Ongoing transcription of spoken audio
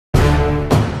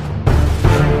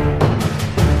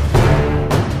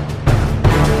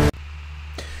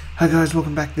Hi guys,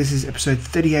 welcome back. This is episode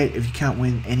 38 of You Can't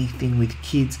Win Anything with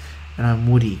Kids, and I'm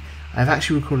Woody. I've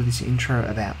actually recorded this intro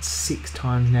about 6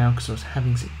 times now because I was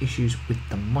having some issues with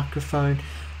the microphone.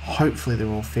 Hopefully they're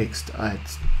all fixed.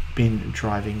 It's been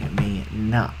driving me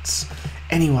nuts.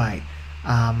 Anyway,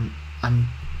 I'm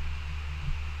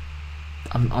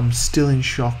still in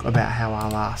shock about how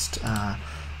our last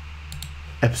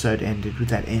episode ended with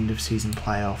that end of season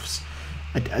playoffs.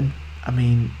 I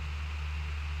mean,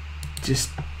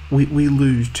 just we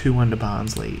lose 2-1 to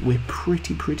Barnsley. We're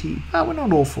pretty we're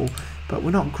not awful, but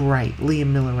we're not great. Liam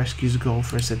Miller rescues a goal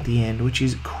for us at the end, which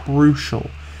is crucial.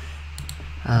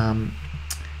 Then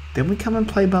we come and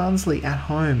play Barnsley at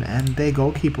home, and their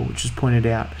goalkeeper, which was pointed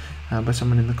out by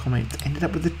someone in the comments, ended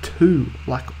up with a 2.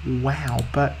 Like, wow.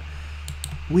 But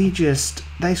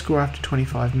they score after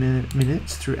 25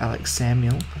 minutes through Alex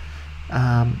Samuel.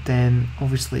 Then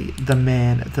obviously the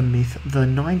man, the myth, the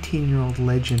 19-year-old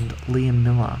legend Liam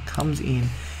Miller comes in,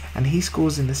 and he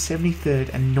scores in the 73rd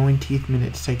and 90th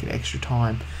minute to take it extra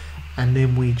time, and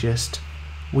then we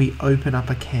open up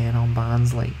a can on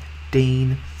Barnsley.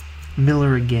 Dean,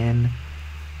 Miller again,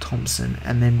 Thompson,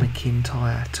 and then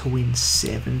McIntyre to win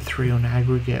 7-3 on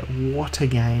aggregate. What a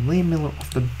game. Liam Miller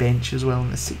off the bench as well in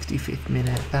the 65th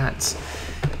minute.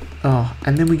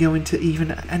 And then we go into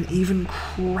an even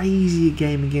crazier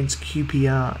game against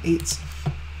QPR.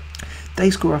 They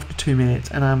score after 2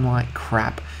 minutes, and I'm like,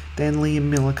 crap. Then Liam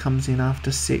Miller comes in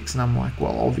after 6, and I'm like,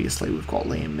 well, obviously we've got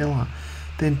Liam Miller.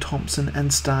 Then Thompson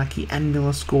and Starkey and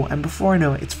Miller score, and before I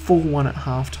know it, it's 4-1 at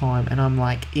half-time, and I'm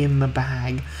like, in the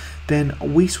bag. Then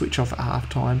we switch off at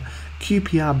half-time.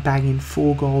 QPR bag in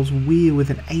 4 goals, Weir with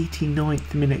an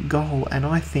 89th minute goal, and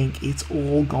I think it's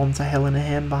all gone to hell in a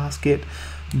handbasket.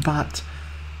 But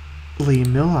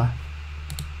Liam Miller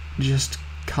just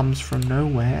comes from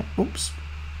nowhere,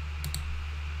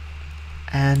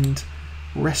 and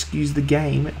rescues the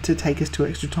game to take us to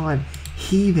extra time.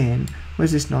 He then,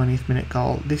 where's this 90th minute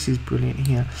goal? This is brilliant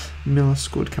here. Miller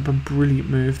scored a brilliant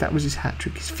move. That was his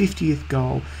hat-trick, his 50th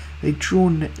goal. They draw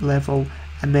net level,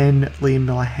 and then Liam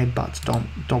Miller headbutts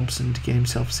Dobson to get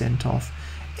himself sent off.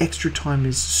 Extra time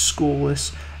is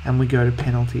scoreless, and we go to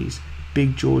penalties.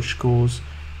 Big George scores.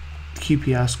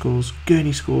 QPR scores,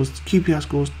 Gurney scores, QPR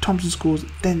scores, Thompson scores,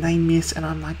 then they miss, and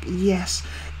I'm like, yes.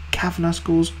 Kavanagh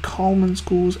scores, Coleman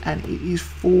scores, and it is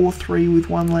 4-3 with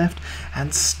 1 left,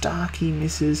 and Starkey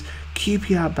misses.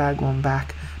 QPR bag one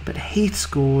back, but Heath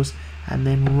scores, and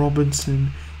then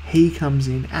Robinson, he comes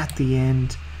in at the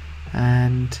end,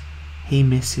 and he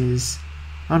misses.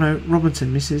 Oh no,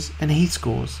 Robinson misses, and Heath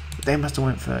scores. They must have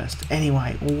went first.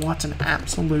 Anyway, what an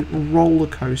absolute roller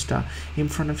coaster in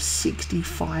front of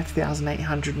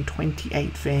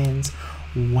 65,828 fans.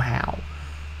 Wow.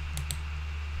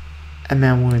 And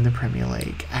now we're in the Premier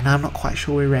League, and I'm not quite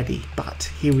sure we're ready,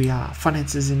 but here we are.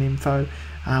 Finances and info.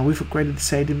 We've upgraded the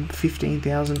stadium,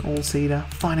 15,000 all-seater.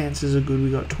 Finances are good. We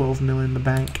got 12 mil in the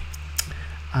bank.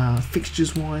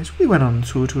 Fixtures wise, we went on a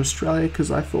tour to Australia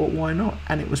because I thought, why not?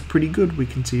 And it was pretty good. We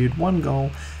conceded 1 goal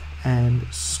and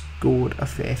scored a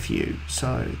fair few,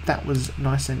 so that was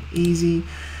nice and easy.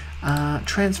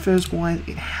 Transfers wise,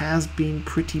 it has been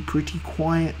pretty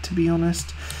quiet, to be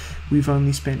honest. We've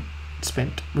only signed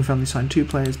 2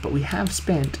 players, but we have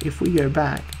spent, if we go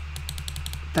back,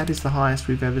 that is the highest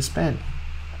we've ever spent.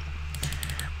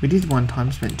 We did one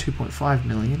time spend 2.5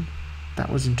 million.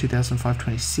 That was in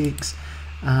 2005-26.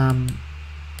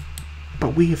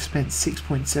 But we have spent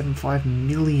 6.75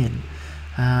 million.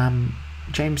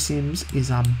 James Sims is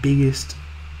our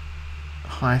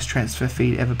highest transfer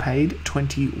fee ever paid.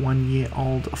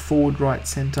 21-year-old forward right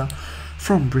centre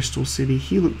from Bristol City.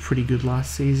 He looked pretty good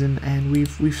last season, and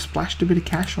we've splashed a bit of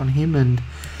cash on him, and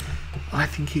I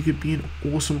think he could be an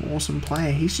awesome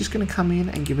player. He's just going to come in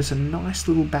and give us a nice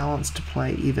little balance to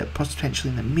play, either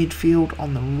potentially in the midfield,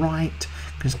 on the right,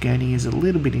 because Gurney is a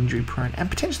little bit injury prone, and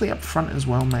potentially up front as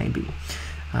well, maybe.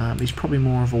 He's probably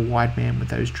more of a wide man with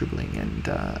those dribbling and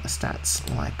stats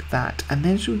like that. And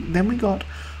then we got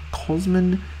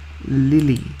Cosman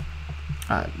Lily.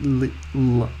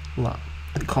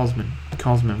 Cosman.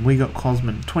 We got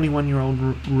Cosman, 21-year-old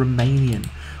Romanian.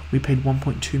 We paid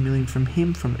 1.2 million from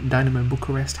him from Dynamo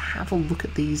Bucharest. Have a look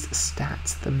at these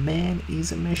stats. The man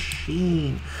is a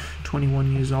machine.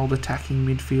 21 years old, attacking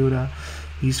midfielder.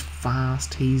 He's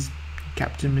fast. He's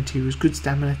captain materials, good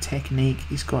stamina, technique.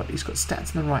 He's got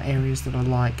stats in the right areas that I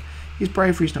like. His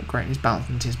bravery's not great. His balance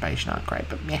and anticipation aren't great,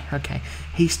 but yeah, okay.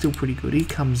 He's still pretty good. He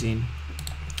comes in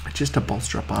just to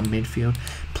bolster up our midfield.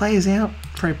 Players out.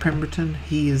 Trey Pemberton.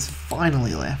 He is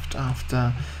finally left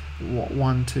after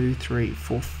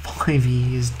 5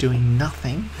 years doing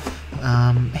nothing.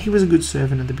 He was a good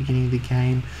servant at the beginning of the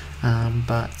game,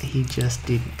 but he just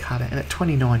didn't cut it. And at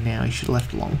 29 now, he should have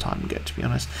left a long time ago, to be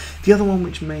honest. The other one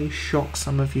which may shock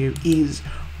some of you is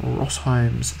Ross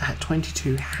Holmes. At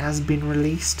 22, has been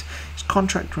released. His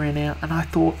contract ran out, and I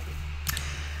thought,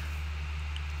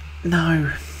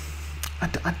 no,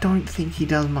 I don't think he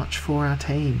does much for our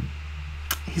team.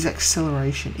 His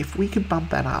acceleration, if we could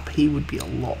bump that up, he would be a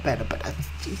lot better, but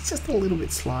he's just a little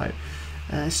bit slow.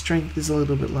 Strength is a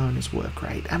little bit low in his work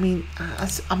rate. I mean,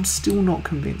 I'm still not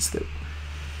convinced that,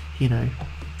 you know,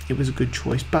 it was a good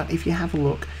choice. But if you have a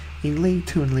look, in League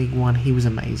 2 and League 1, he was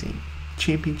amazing.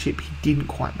 Championship, he didn't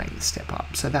quite make the step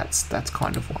up. So that's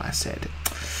kind of why I said,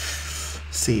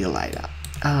 see you later.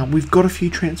 We've got a few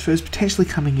transfers potentially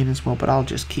coming in as well, but I'll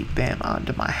just keep them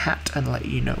under my hat and let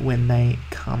you know when they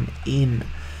come in.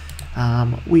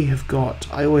 We have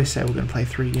got, I always say we're going to play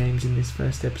 3 games in this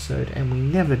first episode, and we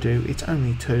never do. It's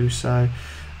only 2, so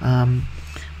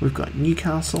we've got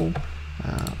Newcastle.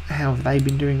 How have they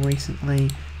been doing recently?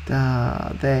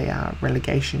 They are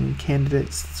relegation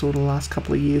candidates sort of the last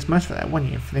couple of years. Most of that 1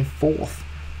 year for their 4th.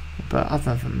 But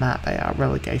other than that, they are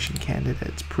relegation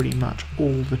candidates pretty much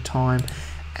all the time.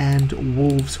 And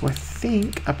Wolves, who I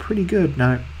think are pretty good.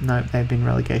 No, they've been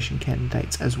relegation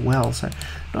candidates as well. So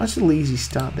nice little easy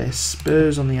start there.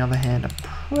 Spurs, on the other hand, are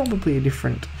probably a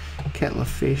different kettle of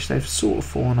fish. They've sort of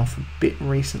fallen off a bit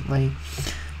recently.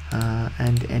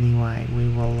 And anyway, we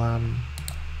will... I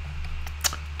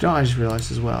just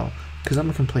realised as well, because I'm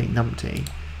a complete numpty,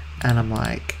 and I'm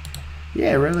like,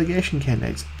 yeah, relegation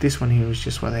candidates. This one here is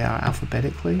just where they are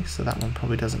alphabetically, so that one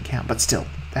probably doesn't count. But still,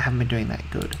 they haven't been doing that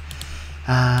good.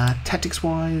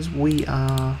 Tactics-wise, we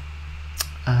are...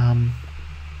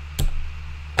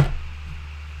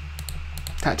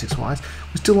 Tactics-wise,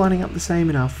 we're still lining up the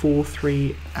same in our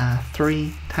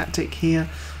 4-3-3 tactic here.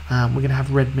 We're going to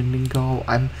have Redmond in goal.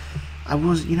 I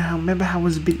remember how I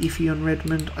was a bit iffy on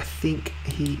Redmond. I think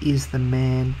he is the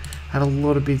man. I had a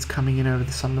lot of bids coming in over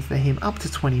the summer for him, up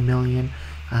to 20 million.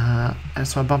 And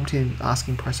so I bumped him,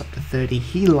 asking price up to 30.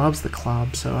 He loves the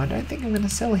club, so I don't think I'm going to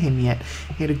sell him yet.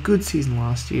 He had a good season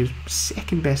last year,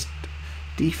 second best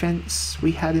defense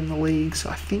we had in the league, so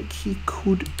I think he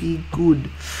could be good.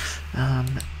 And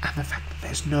the fact that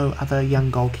there's no other young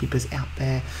goalkeepers out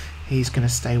there, he's going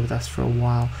to stay with us for a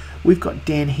while. We've got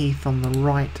Dan Heath on the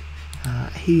right.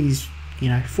 He's,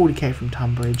 40k from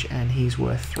Tunbridge, and he's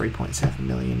worth 3.7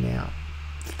 million now.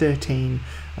 13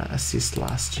 assists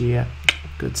last year.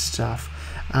 Good stuff.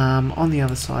 On the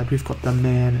other side, we've got the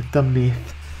man, the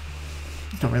myth.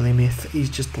 He's not really a myth. He's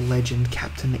just a legend.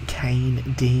 Captain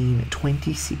Kane Dean,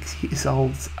 26 years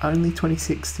old. Only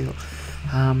 26 still.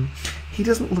 He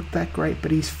doesn't look that great,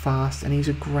 but he's fast, and he's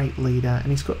a great leader,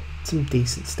 and he's got some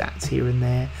decent stats here and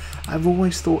there. I've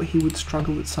always thought he would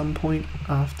struggle at some point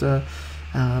after,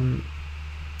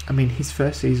 his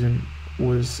first season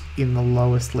was in the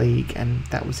lowest league, and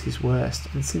that was his worst.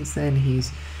 And since then,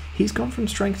 he's gone from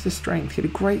strength to strength. He had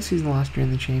a great season last year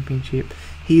in the Championship.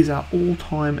 He is our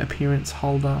all-time appearance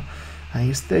holder. He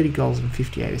has 30 goals and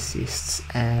 58 assists,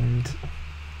 and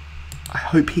I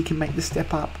hope he can make the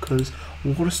step up, because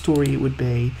what a story it would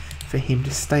be for him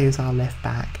to stay as our left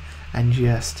back and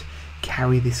just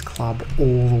carry this club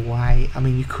all the way. I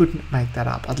mean, you couldn't make that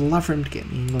up. I'd love for him to get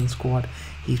in the England squad.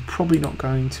 He's probably not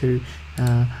going to,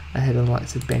 ahead of the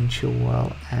likes of Ben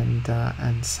Chilwell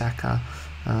and Saka,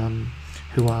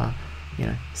 who are,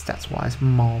 stats-wise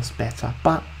miles better.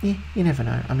 But yeah, you never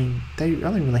know. I mean, they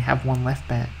only really have one left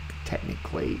back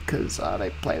technically, because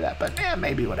they play that, but yeah,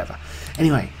 maybe whatever.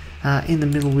 Anyway, in the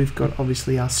middle we've got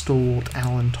obviously our stalwart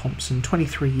Alan Thompson,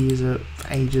 23 years of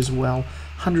age as well,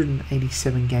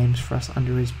 187 games for us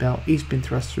under his belt. He's been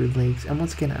through us through leagues, and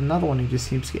once again another one who just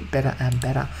seems to get better and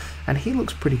better, and he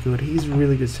looks pretty good. He's a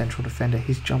really good central defender.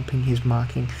 His jumping, his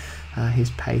marking, his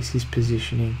pace, his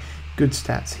positioning, good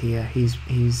stats here. He's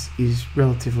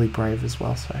relatively brave as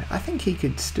well, so I think he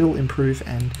could still improve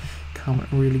and come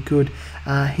really good.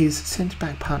 His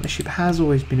centre-back partnership has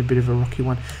always been a bit of a rocky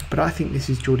one, but I think this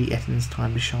is Jordy Etton's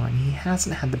time to shine. He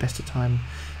hasn't had the best of time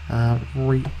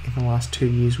in the last 2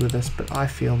 years with us, but I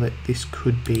feel that this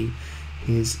could be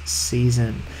his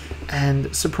season.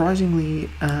 And surprisingly,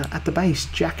 at the base,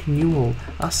 Jack Newell,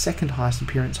 our second highest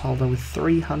appearance holder with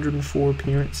 304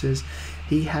 appearances.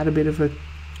 He had a bit of a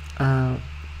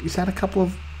he's had a couple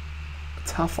of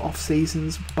tough off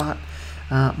seasons, but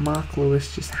Mark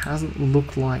Lewis just hasn't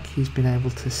looked like he's been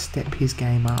able to step his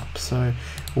game up, so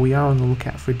we are on the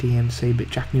lookout for a DMC, but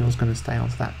Jack Newell's going to stay on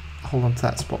to that hold on to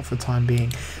that spot for the time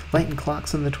being. Leighton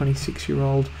Clarkson, the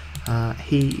 26-year-old,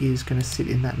 he is going to sit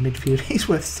in that midfield. He's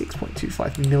worth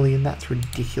 6.25 million. That's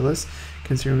ridiculous,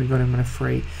 considering we got him on a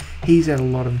free. He's had a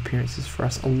lot of appearances for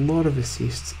us, a lot of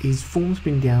assists. His form's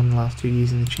been down the last 2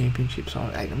 years in the Championship, so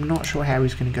I'm not sure how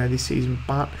he's going to go this season,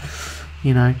 but,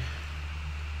 you know,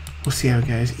 we'll see how it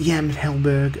goes. Jan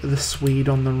Hellberg, the Swede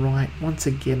on the right. Once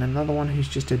again, another one who's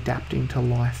just adapting to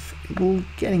life. Well,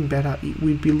 getting better.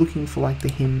 We'd be looking for like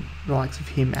the likes of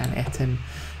him and Etten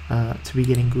to be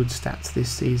getting good stats this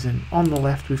season. On the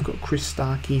left, we've got Chris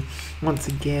Starkey. Once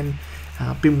again,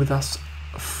 been with us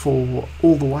for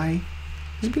all the way.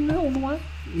 Has he been there all the way?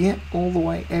 Yeah, all the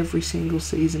way. Every single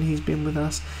season he's been with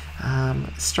us.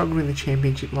 Struggled in the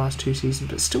Championship last 2 seasons,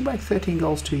 but still back 13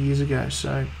 goals 2 years ago.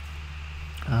 So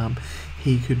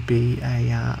he could be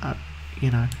you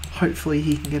know, hopefully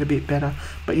he can get a bit better.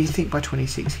 But you think by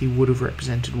 26 he would have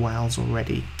represented Wales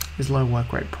already. His low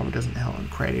work rate probably doesn't help in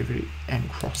creativity and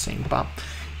crossing, but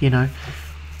you know,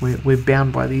 we're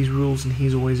bound by these rules, and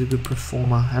he's always a good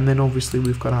performer. And then obviously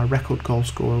we've got our record goal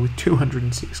scorer with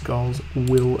 206 goals,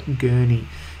 Will Gurney,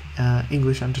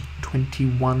 English under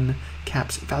 21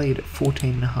 caps, valued at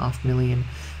 14.5 million.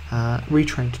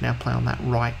 Retrained to now play on that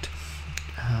right.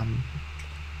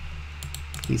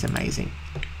 He's amazing.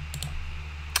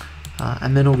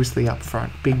 And then obviously up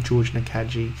front, big George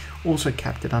Nakaji, also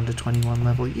capped at under 21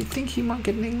 level. You'd think he might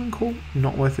get an England call,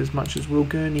 not worth as much as Will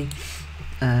Gurney,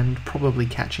 and probably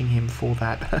catching him for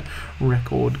that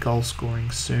record goal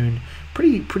scoring soon.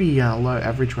 Pretty low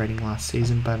average rating last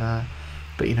season, but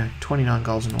you know, 29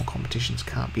 goals in all competitions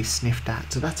can't be sniffed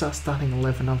at. So that's our starting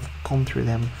 11. I've gone through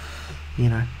them, you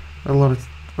know,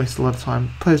 wasted a lot of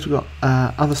time. Players, we've got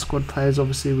other squad players.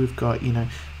 Obviously we've got, you know,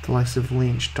 the likes of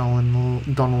Lynch,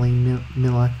 Donnelly,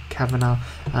 Miller, Kavanagh.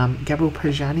 Gabriel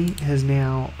Pajani has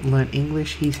now learnt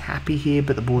English. He's happy here,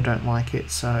 but the board don't like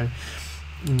it, so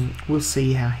we'll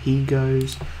see how he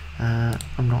goes.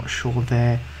 I'm not sure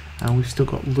there. We've still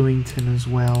got Lewington as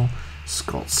well.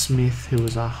 Scott Smith, who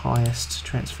was our highest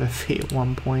transfer fee at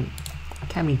one point.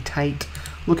 Cammy Tate,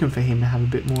 looking for him to have a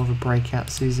bit more of a breakout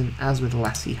season, as with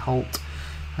Lassie Holt.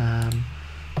 And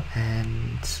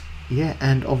yeah,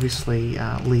 and obviously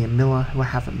Liam Miller, who I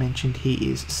haven't mentioned, he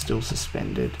is still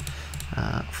suspended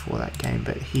for that game,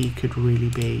 but he could really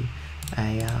be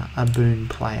a boon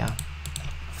player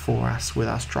for us with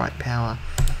our strike power.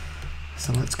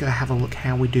 So let's go have a look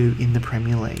how we do in the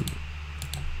Premier League.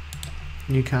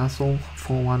 Newcastle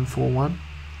 4-1-4-1.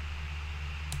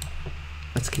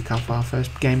 Let's kick off our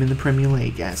first game in the Premier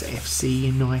League as FC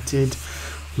United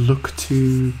look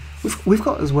to... We've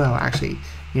got as well, actually,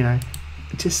 you know,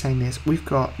 just saying this, we've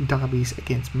got derbies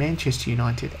against Manchester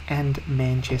United and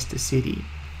Manchester City.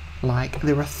 Like,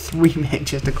 there are 3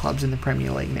 Manchester clubs in the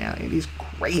Premier League now. It is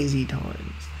crazy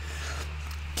times.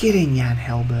 Get in, Jan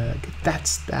Hellberg.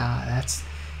 That's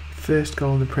first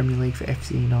goal in the Premier League for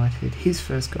FC United. His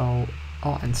first goal.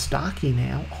 Oh, and Starkey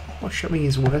now. Oh, showing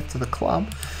his worth to the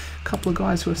club. A couple of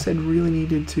guys who I said really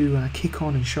needed to kick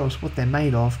on and show us what they're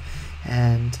made of.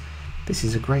 And this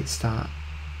is a great start.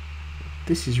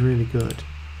 This is really good.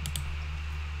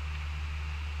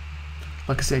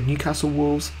 Like I said, Newcastle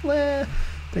Wolves,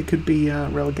 they could be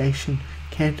relegation.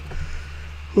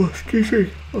 Oh, excuse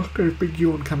me. I've got a big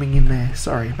yawn coming in there.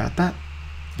 Sorry about that.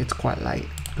 It's quite late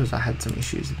because I had some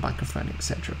issues with microphone,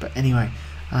 etc. But anyway,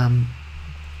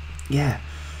 yeah.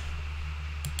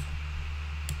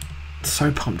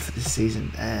 So pumped for this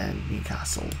season, and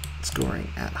Newcastle scoring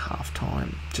at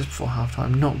half-time, just before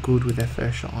half-time. Not good with their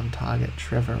first shot on target.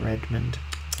 Trevor Redmond.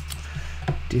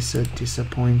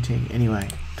 Disappointing. Anyway,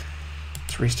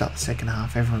 let's restart the second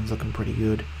half. Everyone's looking pretty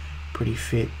good, pretty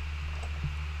fit.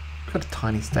 Got a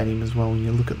tiny stadium as well when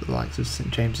you look at the likes of St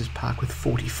James's Park with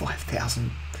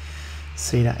 45,000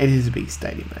 seater. It is a big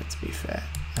stadium, though, to be fair.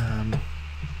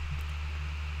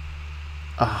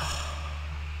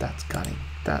 That's gutting.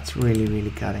 That's really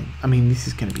gutting. I mean, this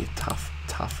is going to be a tough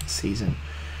season.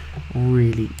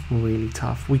 Really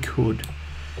tough. We could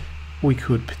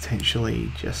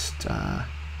potentially just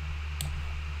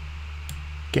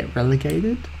get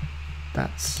relegated.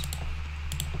 That's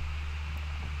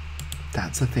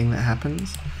a thing that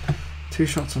happens. 2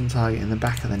 shots on target in the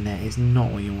back of the net is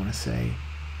not what you want to see.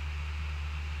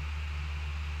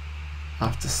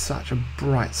 After such a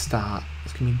bright start,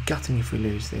 it's going to be gutting if we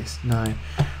lose this. No,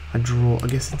 a draw. I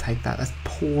guess I take that. That's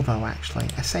poor though, actually.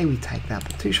 I say we take that,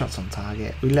 but 2 shots on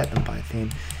target. We let them both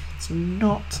in. It's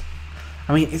not...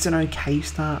 I mean, it's an okay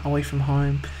start away from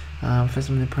home. First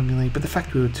time in the Premier League, but the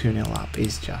fact we were 2-0 up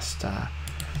is just a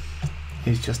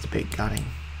bit gutting.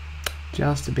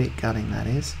 Just a bit gutting, that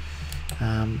is.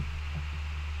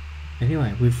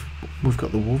 anyway, we've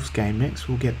got the Wolves game next.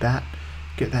 We'll get that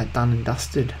done and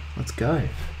dusted. Let's go.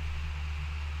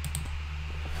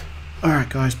 Alright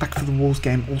guys, back for the Wolves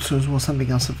game. Also as well,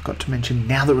 something else I've got to mention,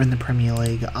 now that we're in the Premier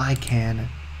League, I can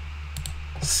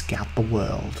scout the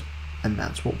world, and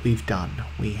that's what we've done.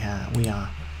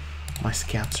 My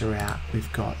scouts are out.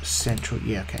 We've got Central,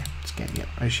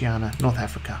 Oceania, North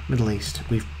Africa, Middle East.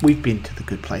 We've been to the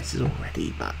good places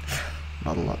already, but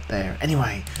not a lot there.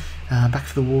 Anyway, back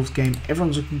for the Wolves game.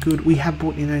 Everyone's looking good. We have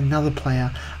brought in another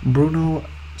player, Bruno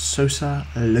Sousa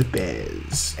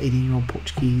Lopes, 18-year-old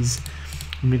Portuguese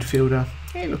midfielder.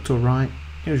 He looked alright.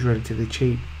 He was relatively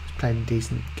cheap. He's played in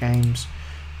decent games.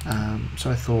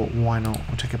 So I thought, why not?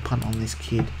 We'll take a punt on this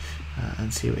kid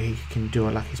and see what he can do.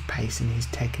 I like his pace and his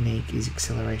technique, his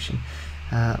acceleration.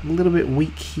 A little bit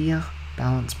weak here.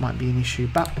 Balance might be an issue,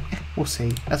 but we'll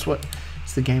see. That's what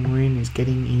it's the game we're in, is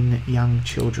getting in young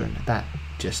children. That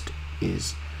just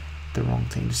is the wrong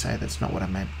thing to say. That's not what I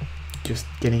meant. Just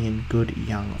getting in good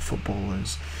young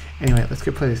footballers. Anyway, let's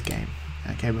go play this game.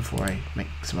 Okay, before I make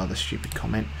some other stupid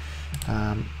comment.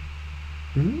 Yeah,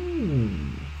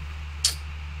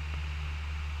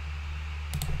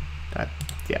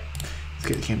 let's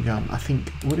get the game going. I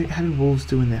think, how did Wolves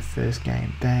do in their first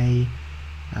game? They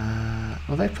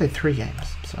played 3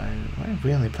 games, so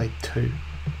we only played 2.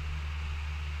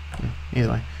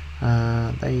 Either way,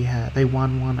 they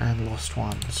won 1 and lost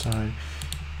 1, so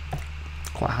it's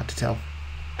quite hard to tell.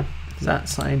 Is that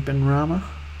Said Benrahma?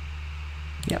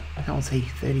 Yep, how old's he?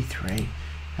 33.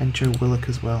 And Joe Willock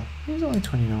as well. He's only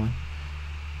 29.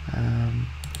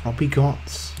 Robbie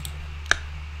Gotts.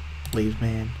 Leaves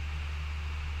man.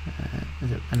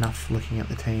 Is it enough looking at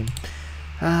the team?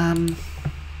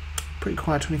 Pretty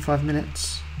quiet 25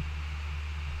 minutes.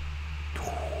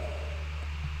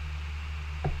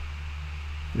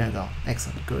 No goal.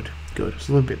 Excellent. Good. It's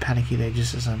a little bit panicky there,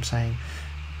 just as I'm saying.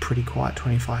 Pretty quiet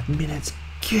 25 minutes.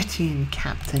 Get in,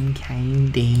 Captain Kane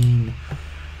Dean.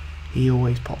 He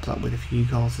always pops up with a few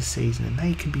goals this season, and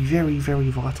they could be very, very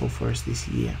vital for us this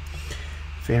year.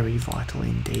 Very vital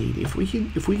indeed. If we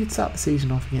could start the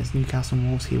season off against Newcastle and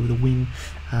Wolves here with a win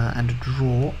and a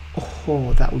draw,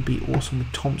 that would be awesome,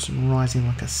 with Thompson rising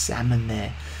like a salmon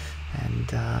there, and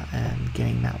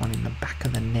getting that one in the back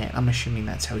of the net. I'm assuming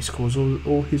that's how he scores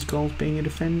all his goals, being a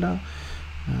defender.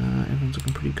 Everyone's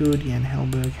looking pretty good. Jan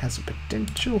Helberg has a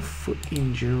potential foot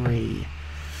injury.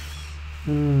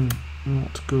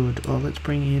 Not good. Well, let's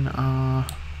bring in our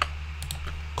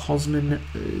Cosman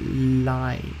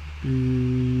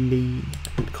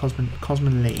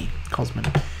Lee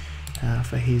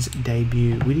for his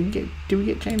debut. Did we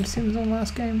get James Sims on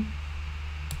last game?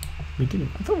 We didn't.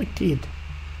 I thought we did.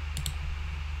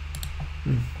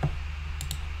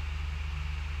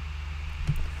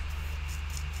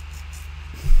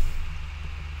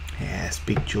 Yes,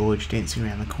 Big George dancing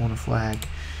around the corner flag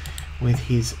with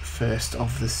his first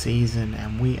of the season,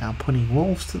 and we are putting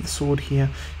Wolves to the sword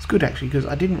here. It's good actually, because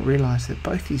I didn't realise that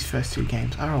both these first 2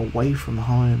 games are away from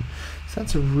home, so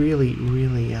that's a really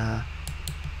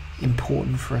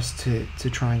important for us to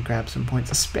try and grab some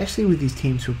points, especially with these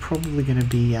teams who are probably going to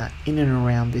be in and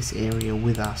around this area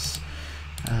with us.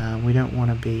 We don't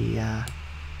want to be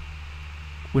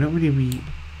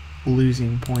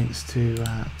losing points to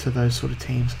those sort of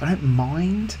teams. I don't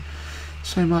mind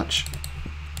so much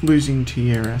losing to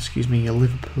your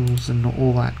Liverpools and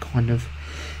all that kind of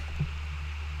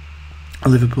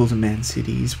Liverpools and Man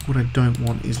Cities. What I don't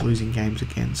want is losing games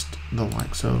against the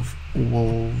likes of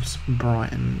Wolves,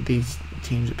 Brighton. These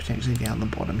teams are potentially down the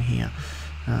bottom here.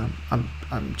 I'm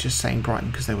just saying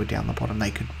Brighton because they were down the bottom. They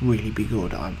could really be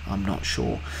good. I'm not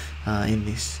sure in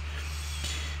this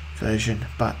version,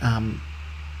 but I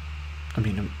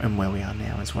mean, and where we are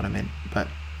now is what I meant. But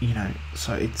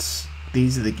so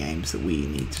these are the games that we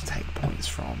need to take points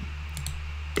from.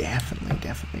 Definitely.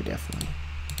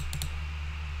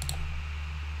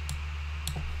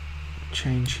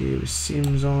 Change here with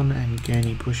Sims on and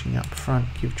Gurney pushing up front.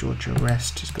 Give George a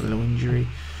rest. He's got a little injury.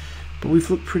 But we've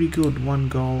looked pretty good. 1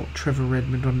 goal. Trevor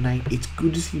Redmond on 8. It's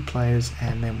good to see players,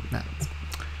 and then that's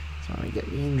why we get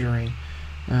the injury.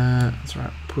 That's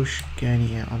right. Push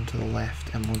Gurney out onto the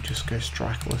left, and we'll just go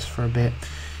strikerless for a bit.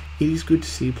 It is good to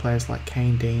see players like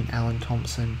Kane Dean, Alan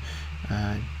Thompson,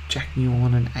 Jack Newell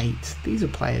on 8. These are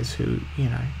players who,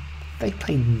 they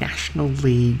play National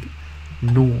League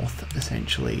North,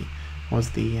 essentially,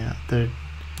 was the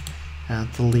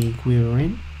league we were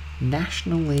in.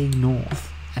 National League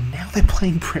North. And now they're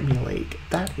playing Premier League.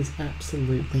 That is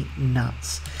absolutely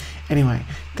nuts. Anyway,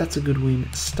 that's a good win.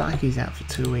 Starkey's out for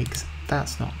 2 weeks.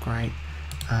 That's not great.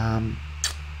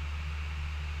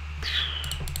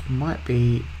 Might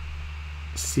be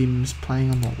Sims playing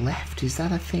on the left. Is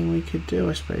that a thing we could do?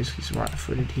 I suppose he's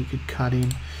right-footed. He could cut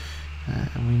in,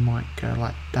 and we might go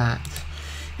like that.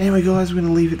 Anyway, guys, we're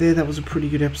going to leave it there. That was a pretty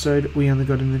good episode. We only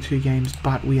got in the 2 games,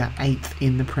 but we are 8th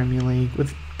in the Premier League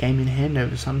with game in hand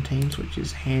over some teams, which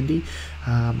is handy.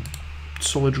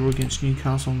 Solid draw against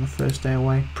Newcastle on the first day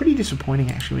away. Pretty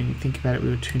disappointing, actually, when you think about it. We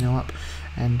were 2-0 up,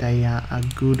 and a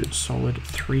good, solid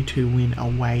 3-2 win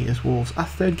away as Wolves. Our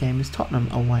 3rd game is Tottenham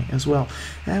away as well.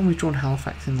 And we've drawn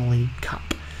Halifax in the League Cup.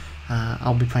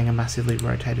 I'll be playing a massively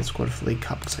rotated squad for League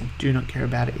Cup because I do not care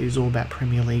about it. It is all about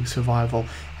Premier League survival,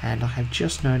 and I have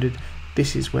just noted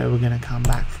this is where we're going to come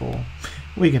back for.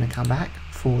 We're going to come back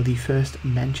for the first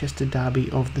Manchester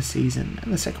derby of the season,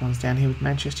 and the second one's down here with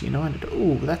Manchester United.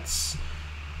 Oh, that's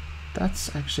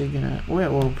actually going to...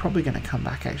 We're probably going to come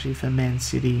back actually for Man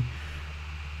City.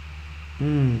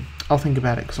 I'll think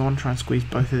about it because I want to try and squeeze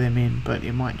both of them in, but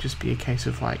it might just be a case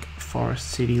of like Forest,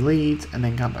 City, Leeds, and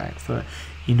then come back for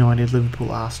United,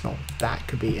 Liverpool, Arsenal. That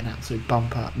could be an absolute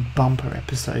bumper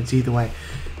episodes either way.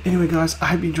 Anyway, guys, I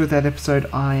hope you enjoyed that episode.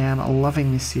 I am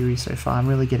loving this series so far. I'm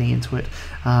really getting into it.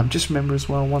 Just remember as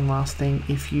well, one last thing,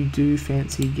 if you do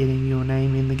fancy getting your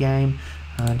name in the game,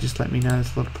 just let me know.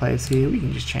 There's a lot of players here. We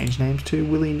can just change names to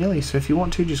willy-nilly. So if you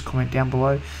want to, just comment down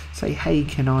below. Say, hey,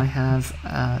 can I have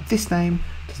this name?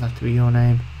 Doesn't have to be your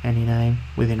name, any name,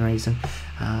 within reason.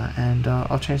 And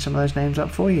I'll change some of those names up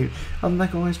for you. Other than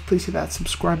that, guys, please hit that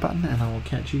subscribe button, and I will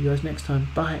catch you guys next time.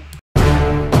 Bye.